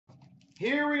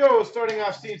Here we go, starting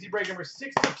off CNC break number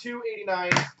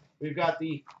 6289. We've got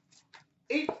the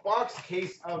 8-box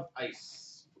case of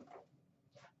ice.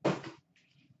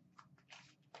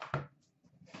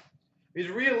 These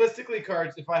realistically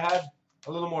cards, if I had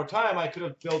a little more time, I could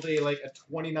have built a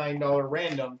 $29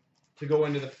 random to go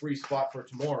into the free spot for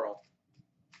tomorrow.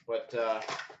 But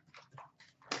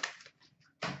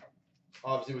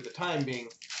obviously with the time being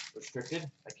restricted,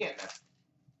 I can't now.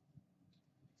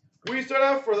 We start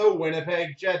out for the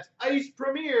Winnipeg Jets Ice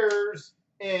Premiers,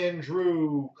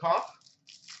 Andrew Kopp.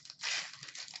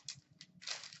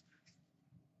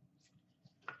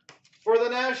 For the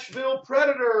Nashville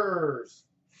Predators,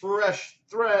 Fresh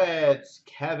Threads,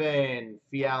 Kevin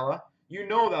Fiala. You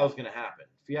know that was going to happen.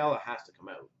 Fiala has to come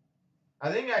out.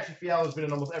 I think actually Fiala's been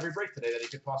in almost every break today that he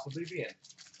could possibly be in.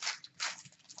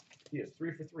 He is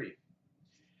 3 for 3.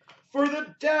 For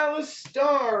the Dallas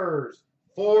Stars,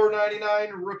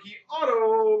 $4.99 rookie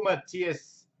auto,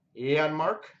 Matthias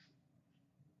Janmark.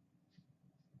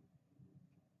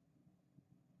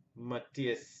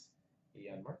 Matthias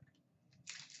Janmark.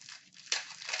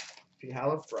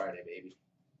 Fiala Friday, baby.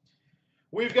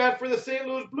 We've got for the St.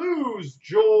 Louis Blues,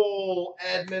 Joel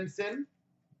Edmondson,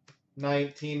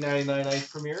 $19.99 Ice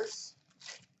Premiers.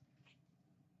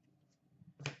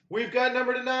 We've got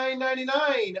number to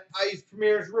 $9.99 Ice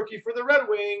Premiers rookie for the Red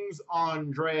Wings,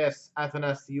 Andreas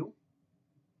Athanasiou.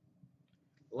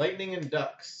 Lightning and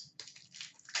Ducks.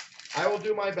 I will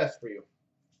do my best for you.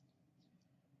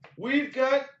 We've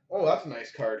got, oh, that's a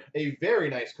nice card. A very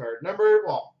nice card.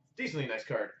 Decently nice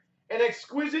card. An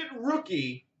exquisite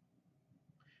rookie,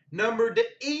 numbered to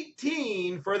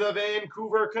 18 for the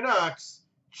Vancouver Canucks,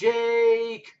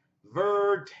 Jake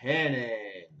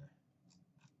Virtanen.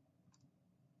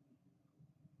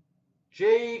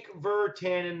 Jake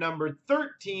Virtanen, numbered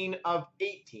 13 of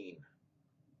 18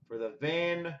 for the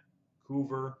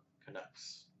Vancouver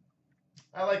Canucks.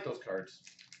 I like those cards.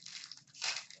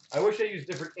 I wish I used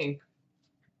different ink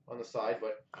on the side,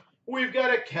 but we've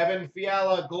got a Kevin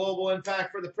Fiala Global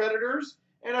Impact for the Predators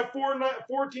and a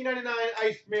 $14.99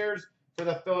 Ice Premiers for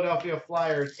the Philadelphia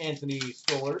Flyers, Anthony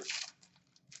Stolarz.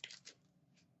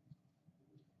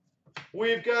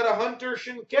 We've got a Hunter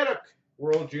Shinkaruk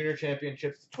World Junior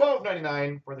Championships,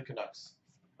 $12.99 for the Canucks.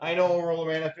 I know, Roller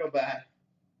Man, I feel bad.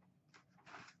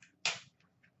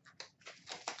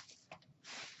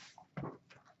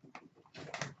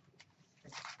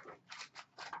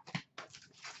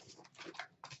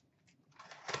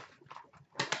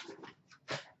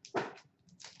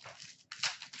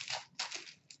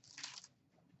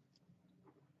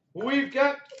 We've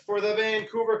got for the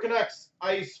Vancouver Canucks,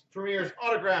 Ice Premiers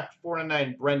autographed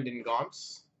 $4.99 Brendan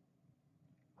Gaunce.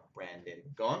 Brandon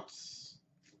Gaunce.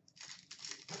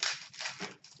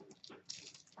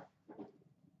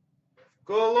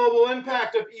 Global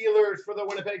Impact of Ehlers for the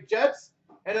Winnipeg Jets.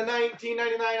 And a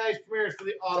 $19.99 Ice Premiers for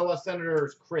the Ottawa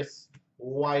Senators, Chris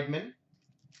Weidman.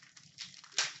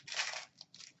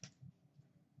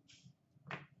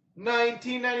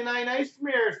 $19.99 Ice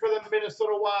Premiers for the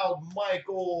Minnesota Wild,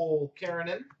 Michael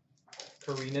Karinen.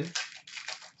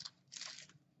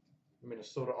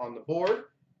 Minnesota on the board.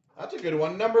 That's a good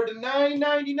one. Number to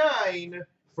 $9.99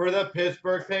 for the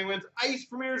Pittsburgh Penguins, Ice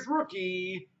Premiers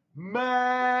rookie,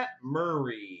 Matt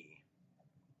Murray.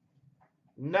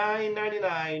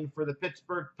 $9.99 for the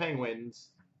Pittsburgh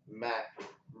Penguins, Matt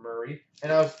Murray.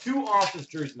 And I was 2 off his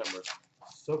jersey number.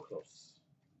 So close.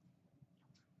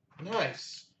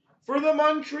 Nice. For the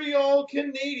Montreal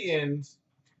Canadiens,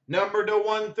 number to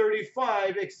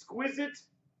 135, exquisite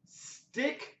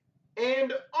stick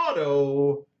and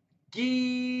auto,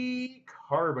 Guy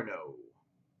Carbonneau.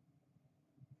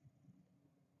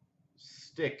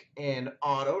 Stick and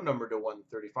auto, number to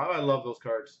 135. I love those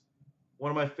cards.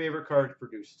 One of my favorite cards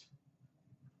produced.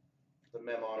 The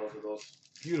mem autos of those.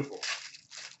 Beautiful.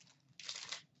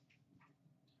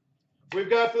 We've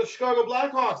got for the Chicago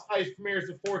Blackhawks, Ice Premiers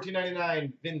of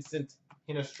 $14.99, Vincent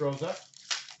Hinostroza.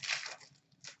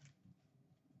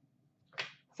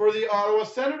 For the Ottawa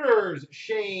Senators,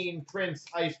 Shane Prince,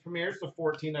 Ice Premiers of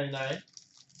 $14.99.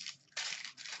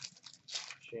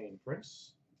 Shane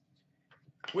Prince.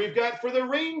 We've got for the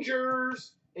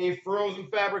Rangers, a Frozen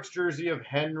Fabrics jersey of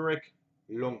Henrik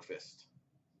Lundqvist.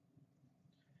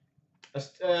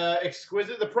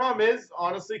 Exquisite. The problem is,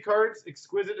 honestly, cards,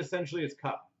 exquisite essentially is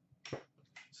cup.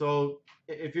 So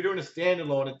if you're doing a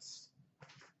standalone,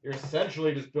 you're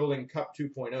essentially just building Cup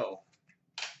 2.0.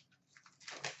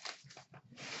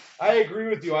 I agree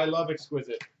with you. I love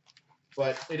exquisite,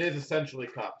 but it is essentially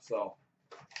Cup. So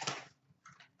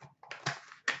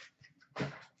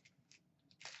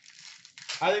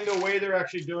I think the way they're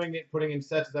actually doing it, putting in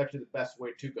sets, is actually the best way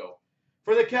to go.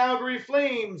 For the Calgary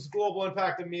Flames, Global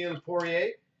Impact Emile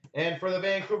Poirier. And for the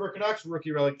Vancouver Canucks,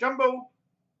 Rookie Relic Jumbo,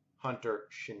 Hunter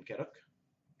Shinkaruk.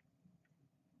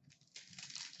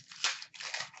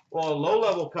 Well, a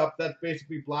low-level cup, that's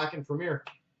basically black and Premier.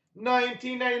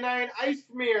 1999 Ice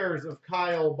Premiers of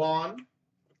Kyle Bond.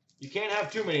 You can't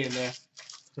have too many in there.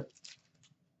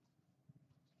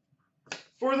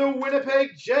 For the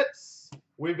Winnipeg Jets,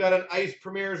 we've got an Ice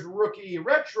Premiers Rookie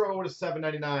Retro to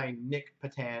 799, Nick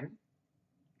Patan.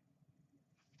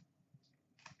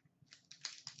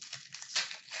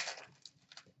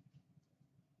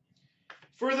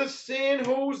 For the San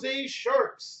Jose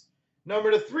Sharks, number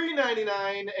to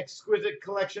 399, Exquisite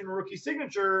Collection Rookie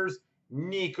Signatures,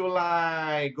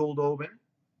 Nikolai Goldobin.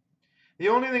 The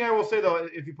only thing I will say, though,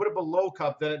 if you put it below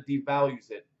cup, then it devalues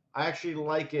it. I actually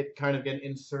like it kind of getting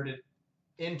inserted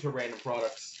into random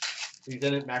products. Because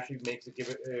then it actually makes it give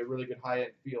it a really good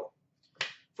high-end feel.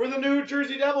 For the New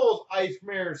Jersey Devils, Ice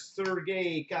Premiers,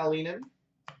 Sergei Kalinin.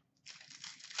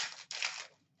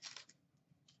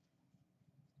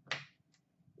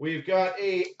 We've got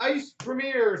a Ice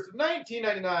Premiers,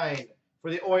 1999, for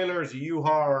the Oilers,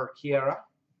 Juha Kierä.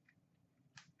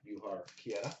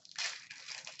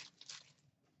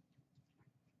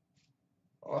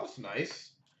 Oh, that's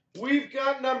nice. We've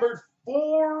got numbered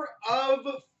 4 of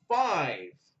 5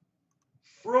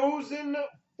 Frozen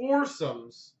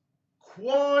Foursomes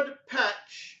Quad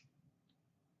Patch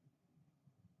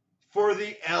for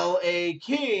the LA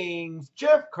Kings,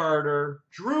 Jeff Carter,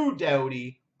 Drew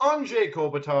Doughty, Andrei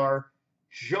Kopitar,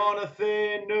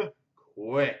 Jonathan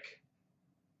Quick.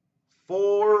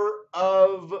 4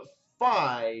 of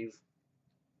 5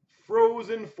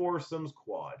 Frozen Foursomes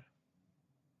Quad.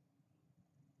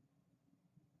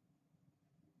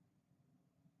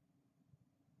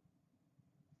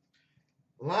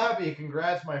 Lappy,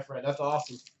 congrats, my friend. That's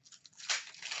awesome.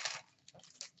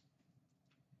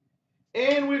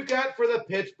 And we've got for the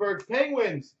Pittsburgh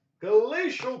Penguins,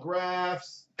 Glacial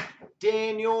Graphs,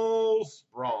 Daniel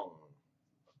Sprong.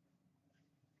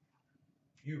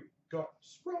 You got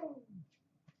Sprong.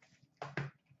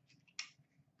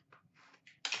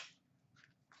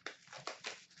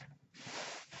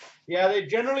 Yeah, they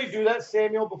generally do that,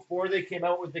 Samuel, before they came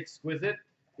out with Exquisite,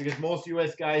 because most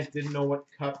U.S. guys didn't know what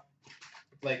cup,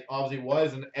 like, obviously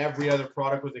was, and every other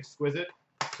product was Exquisite.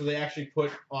 So they actually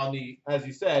put on the, as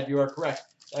you said, you are correct,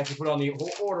 they actually put on the whole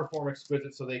order form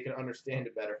Exquisite so they can understand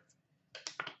it better.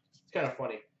 It's kind of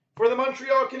funny. For the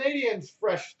Montreal Canadiens,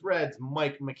 Fresh Threads,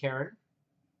 Mike McCarron.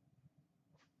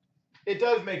 It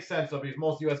does make sense, though, because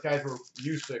most U.S. guys were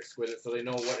used to Exquisite, so they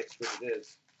know what Exquisite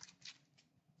is.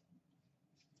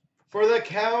 For the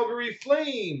Calgary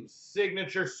Flames,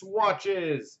 Signature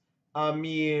Swatches,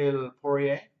 Emile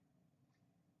Poirier.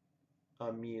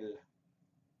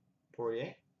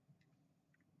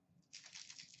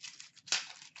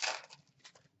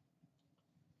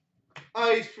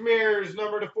 Ice Premiers,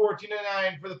 number to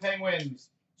 1499 for the Penguins,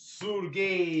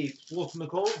 Sergei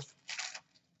Plotnikov.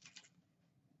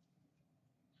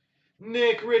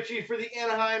 Nick Ritchie for the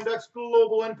Anaheim Ducks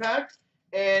Global Impact,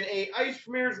 and a Ice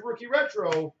Premiers Rookie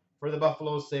Retro for the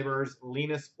Buffalo Sabres,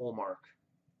 Linus Ullmark.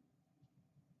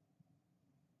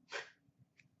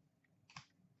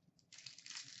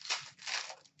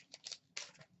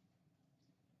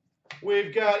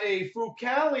 We've got a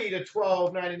Fucali to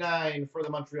 $12.99 for the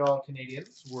Montreal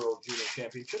Canadiens World Junior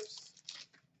Championships.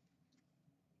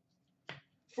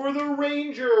 For the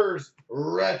Rangers,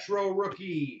 Retro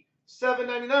Rookie,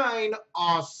 $7.99,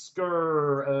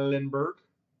 Oscar Lindberg.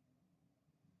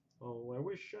 Oh, I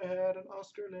wish I had an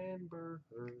Oscar Lindberg.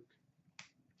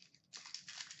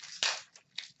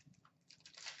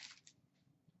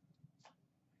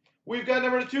 We've got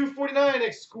number 249,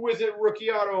 Exquisite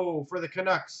Rookie Auto for the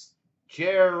Canucks,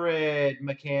 Jared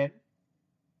McCann.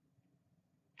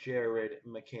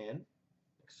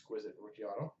 Exquisite Rookie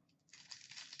Auto.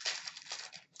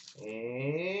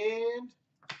 And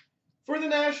for the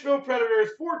Nashville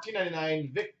Predators,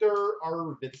 $14.99, Victor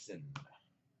Arvidsson.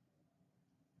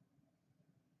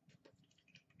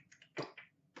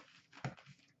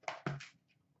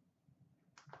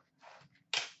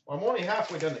 Well, I'm only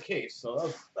halfway done the case, so that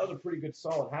was a pretty good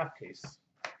solid half case.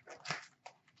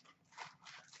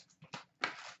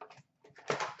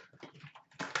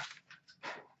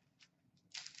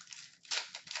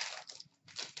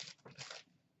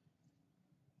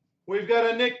 We've got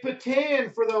a Nick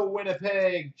Patan for the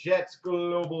Winnipeg Jets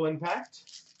Global Impact.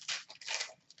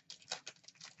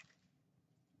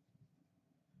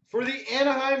 For the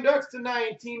Anaheim Ducks to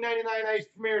 1999 Ice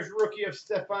Premiers Rookie of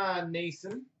Stefan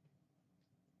Nason.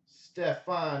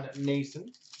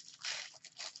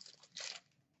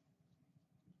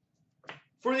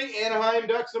 For the Anaheim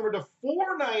Ducks, number to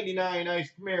 499,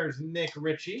 Ice Premier's Nick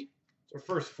Ritchie. It's our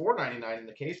first 499 in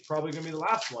the case. Probably going to be the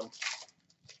last one.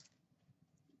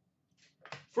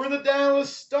 For the Dallas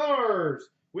Stars,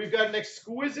 we've got an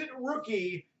exquisite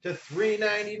rookie to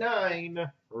 399,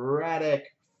 Radek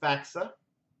Faksa.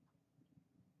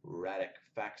 Radek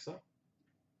Faksa.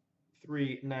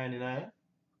 399.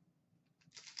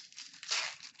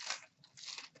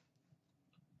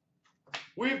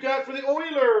 We've got for the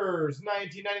Oilers,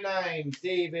 1999,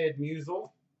 David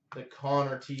Musel, the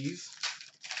Connor Tees.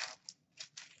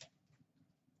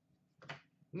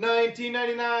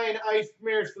 1999, Ice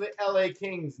Premiers for the LA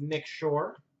Kings, Nick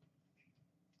Shore.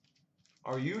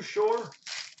 Are you sure?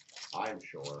 I'm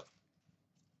sure.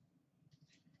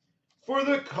 For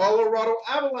the Colorado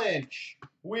Avalanche,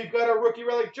 we've got a rookie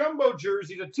relic jumbo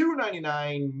jersey to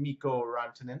 299, Mikko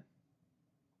Rantanen.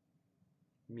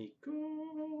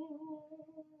 Mikko.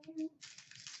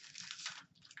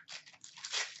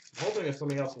 I'm hoping there's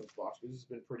something else in this box because this has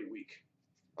been pretty weak.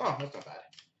 Oh, that's not bad.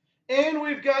 And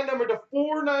we've got number to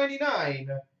 499,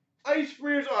 Ice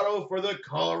Premier's auto for the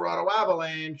Colorado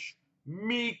Avalanche,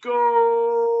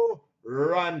 Mikko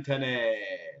Rantanen.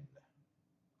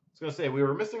 I was going to say, we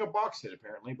were missing a box hit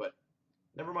apparently, but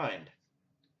never mind.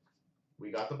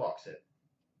 We got the box hit.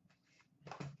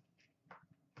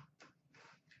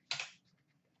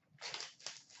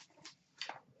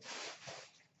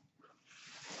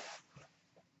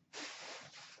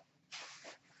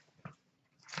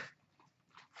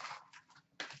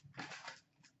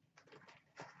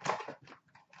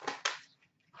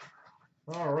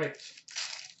 All right.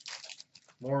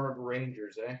 More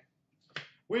Rangers, eh?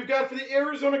 We've got for the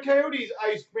Arizona Coyotes,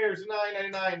 Ice Premiers,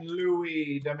 999,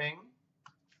 Louis Domingue.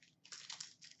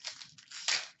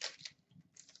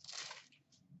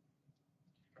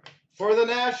 For the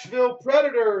Nashville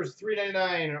Predators,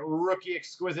 399, rookie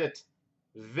exquisite,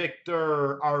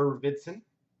 Victor Arvidsson.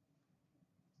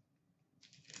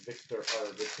 Victor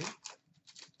Arvidsson.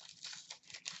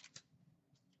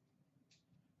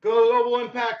 Global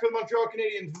Impact for the Montreal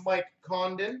Canadiens, Mike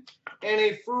Condon. And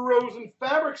a Frozen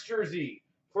Fabrics jersey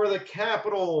for the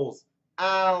Capitals,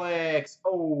 Alex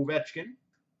Ovechkin.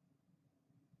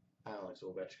 Alex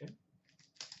Ovechkin.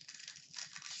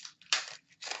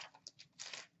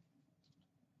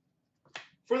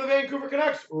 For the Vancouver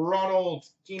Canucks, Ronald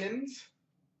Keenans.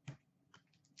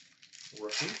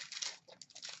 Rookie.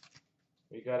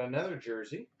 We got another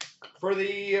jersey. For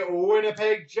the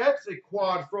Winnipeg Jets, a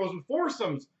quad frozen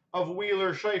foursomes of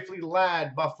Wheeler, Scheifele,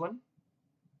 Ladd, Bufflin.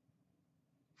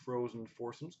 Frozen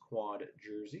foursomes quad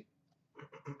jersey.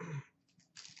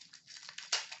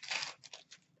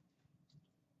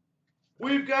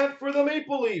 We've got for the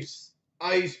Maple Leafs,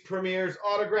 Ice Premier's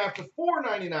autograph to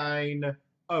 499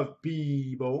 of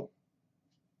Bebo.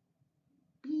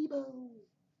 Bebo.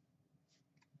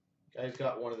 Guy's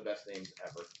got one of the best names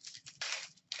ever.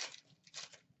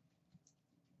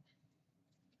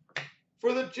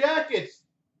 For the Jackets,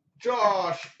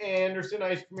 Josh Anderson,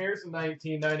 Ice Premiers in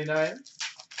 1999.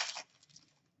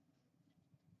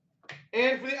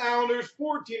 And for the Islanders,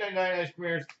 1499 Ice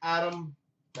Premiers, Adam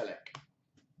Belek.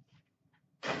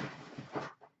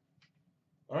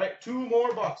 All right, two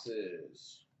more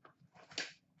boxes.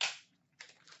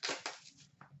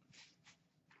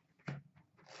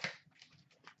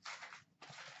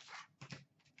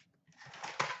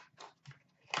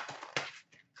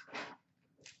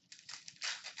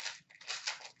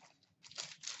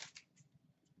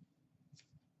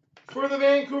 For the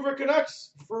Vancouver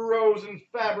Canucks, Frozen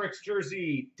Fabrics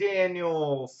jersey,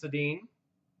 Daniel Sedin.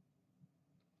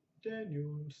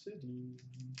 Daniel Sedin.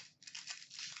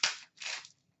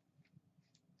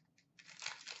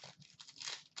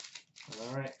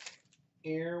 All right,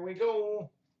 here we go.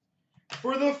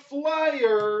 For the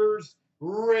Flyers,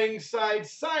 ringside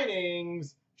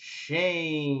signings,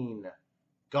 Shane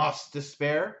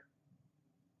Gostisbehere.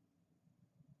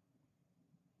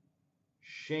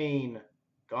 Shane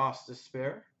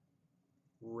Gostisbehere,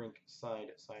 rink side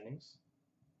signings.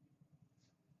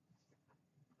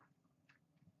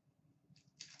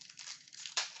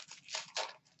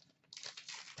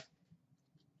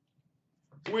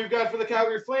 We've got for the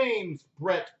Calgary Flames,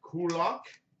 Brett Kulak,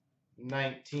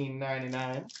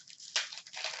 1999.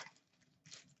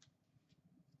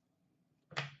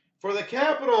 For the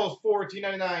Capitals,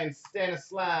 1499,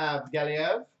 Stanislav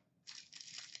Galiev.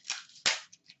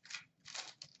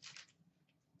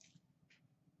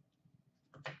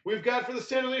 We've got for the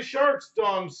San Jose Sharks,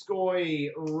 Donskoy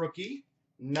rookie,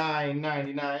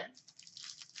 $9.99.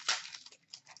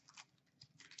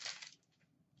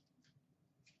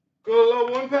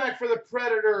 Global Impact for the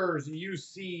Predators,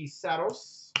 UC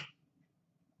Saros,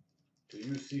 Do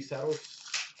you see Saros?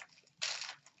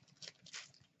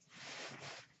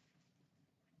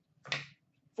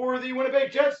 For the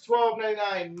Winnipeg Jets,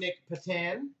 $12.99, Nick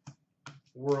Patan.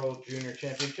 World Junior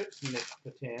Championships, Nick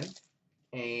Patan.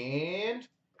 And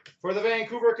for the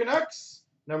Vancouver Canucks,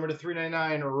 number to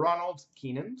 399, Ronald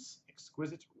Keenan's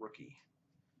Exquisite Rookie.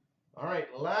 All right,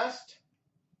 last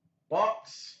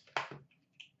box.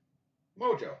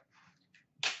 Mojo.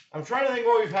 I'm trying to think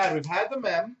what we've had. We've had the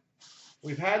mem.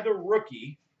 We've had the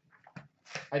rookie.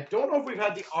 I don't know if we've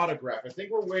had the autograph. I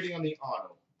think we're waiting on the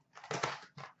auto.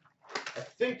 I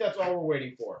think that's all we're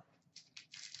waiting for.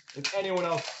 If anyone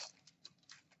else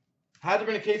has there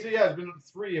been a case of, yeah, it's been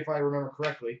 3 if I remember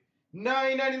correctly.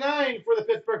 $9.99 for the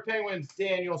Pittsburgh Penguins,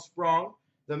 Daniel Sprong.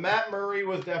 The Matt Murray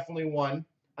was definitely 1.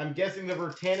 I'm guessing the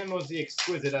Virtanen was the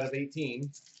exquisite out of 18.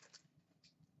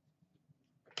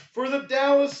 For the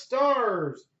Dallas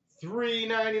Stars,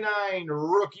 $3.99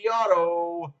 rookie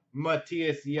auto,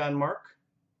 Matthias Janmark.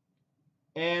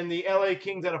 And the LA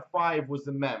Kings out of 5 was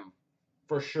the mem,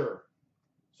 for sure.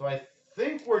 So I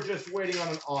think we're just waiting on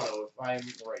an auto, if I'm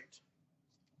right.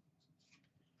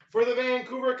 For the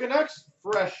Vancouver Canucks,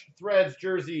 Fresh Threads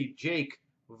jersey, Jake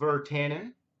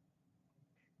Virtanen.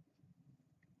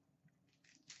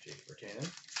 Jake Virtanen.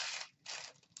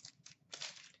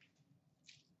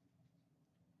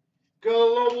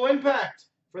 Global Impact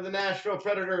for the Nashville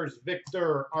Predators,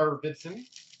 Victor Arvidsson.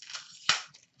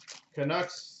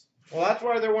 Canucks. Well, that's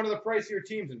why they're one of the pricier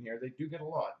teams in here. They do get a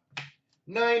lot.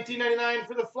 $19.99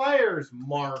 for the Flyers,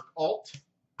 Mark Alt.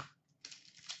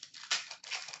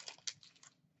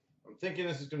 I'm thinking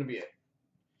this is going to be it.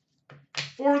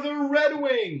 For the Red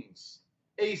Wings,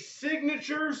 a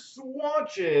signature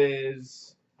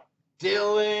swatches,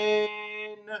 Dylan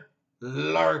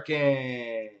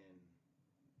Larkin.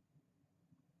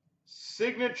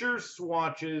 Signature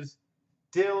swatches,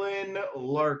 Dylan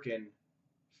Larkin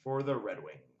for the Red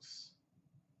Wings.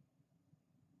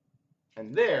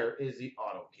 And there is the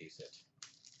auto case it.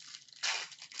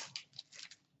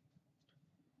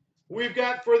 We've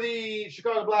got for the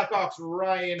Chicago Blackhawks,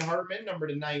 Ryan Hartman, number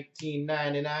to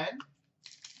 1999.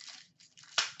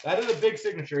 That is a big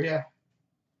signature, yeah.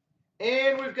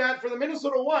 And we've got for the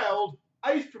Minnesota Wild,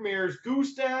 Ice Premier's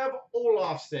Gustav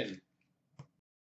Olofsson,